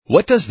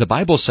What does the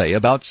Bible say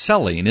about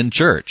selling in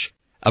church?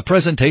 A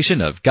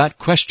presentation of Got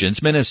Questions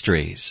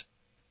Ministries.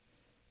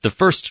 The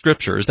first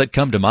scriptures that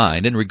come to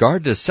mind in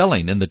regard to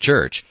selling in the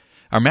church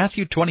are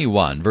Matthew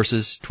 21,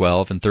 verses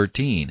 12 and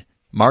 13,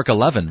 Mark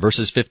 11,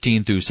 verses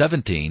 15 through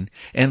 17,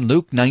 and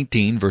Luke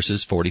 19,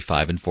 verses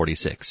 45 and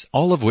 46,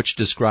 all of which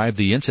describe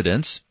the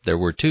incidents, there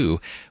were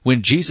two,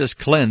 when Jesus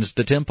cleansed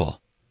the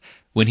temple.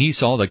 When he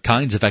saw the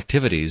kinds of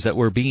activities that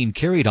were being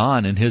carried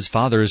on in his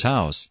Father's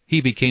house, he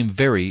became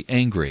very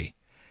angry.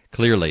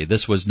 Clearly,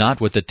 this was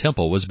not what the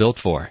temple was built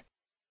for.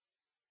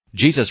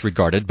 Jesus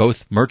regarded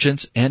both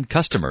merchants and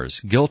customers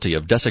guilty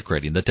of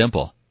desecrating the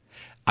temple.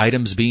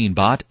 Items being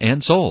bought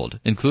and sold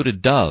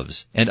included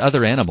doves and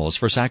other animals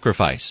for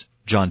sacrifice,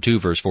 John 2,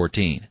 verse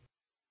 14.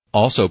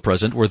 Also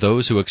present were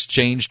those who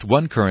exchanged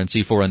one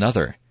currency for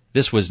another.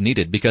 This was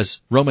needed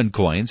because Roman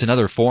coins and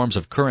other forms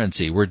of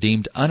currency were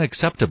deemed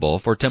unacceptable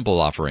for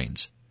temple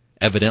offerings.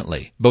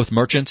 Evidently, both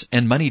merchants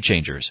and money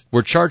changers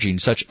were charging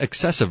such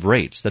excessive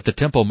rates that the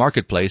temple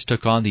marketplace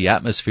took on the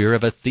atmosphere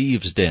of a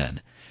thieves'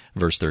 den,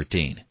 verse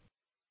 13.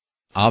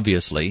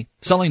 Obviously,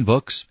 selling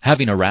books,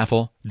 having a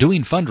raffle,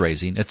 doing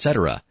fundraising,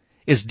 etc.,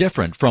 is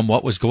different from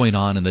what was going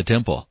on in the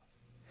temple.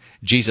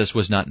 Jesus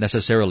was not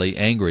necessarily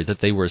angry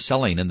that they were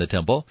selling in the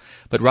temple,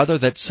 but rather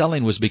that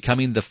selling was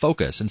becoming the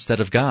focus instead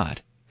of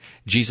God.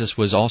 Jesus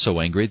was also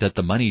angry that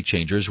the money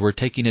changers were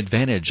taking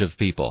advantage of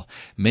people,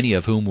 many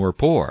of whom were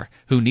poor,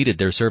 who needed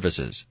their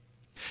services.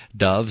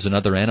 Doves and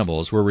other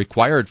animals were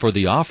required for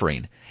the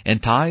offering,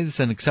 and tithes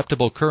and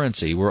acceptable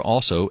currency were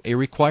also a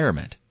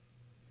requirement.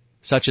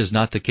 Such is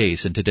not the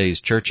case in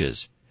today's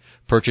churches.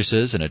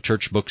 Purchases in a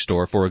church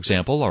bookstore, for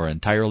example, are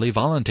entirely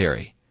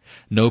voluntary.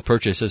 No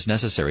purchase is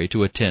necessary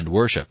to attend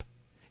worship.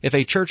 If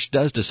a church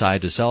does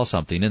decide to sell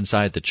something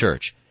inside the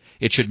church,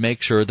 it should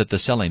make sure that the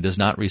selling does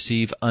not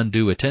receive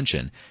undue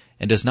attention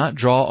and does not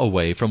draw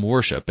away from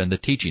worship and the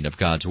teaching of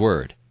God's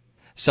Word.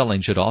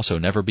 Selling should also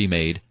never be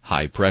made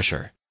high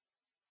pressure.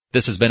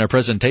 This has been a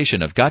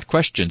presentation of Got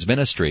Questions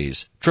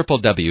Ministries,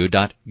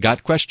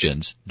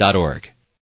 www.gotquestions.org.